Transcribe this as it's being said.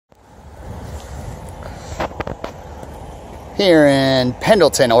here in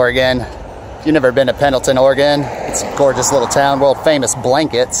Pendleton, Oregon. If you've never been to Pendleton, Oregon, it's a gorgeous little town, world famous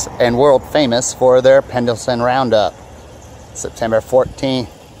blankets, and world famous for their Pendleton Round-Up. September 14th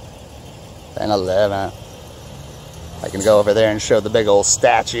and 11th. I can go over there and show the big old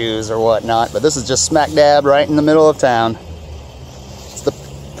statues or whatnot, but this is just smack dab right in the middle of town. It's the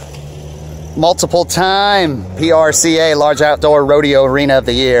multiple time PRCA Large Outdoor Rodeo Arena of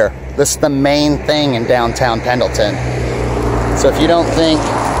the Year. This is the main thing in downtown Pendleton. So if you don't think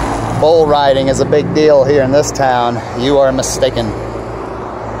bull riding is a big deal here in this town, you are mistaken.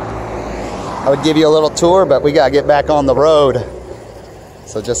 I would give you a little tour, but we gotta get back on the road.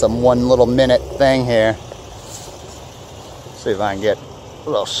 So just a 1 little minute thing here. See if I can get a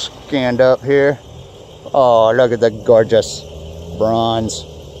little scanned up here. Oh, look at the gorgeous bronze.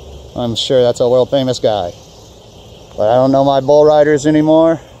 I'm sure that's a world famous guy. But I don't know my bull riders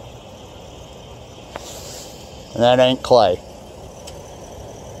anymore. And that ain't Clay.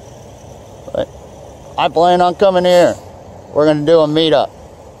 But I plan on coming here. We're gonna do a meetup.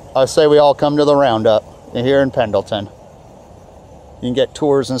 I say we all come to the Roundup here in Pendleton. You can get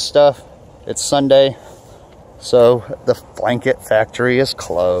tours and stuff. It's Sunday, so the blanket factory is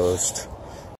closed.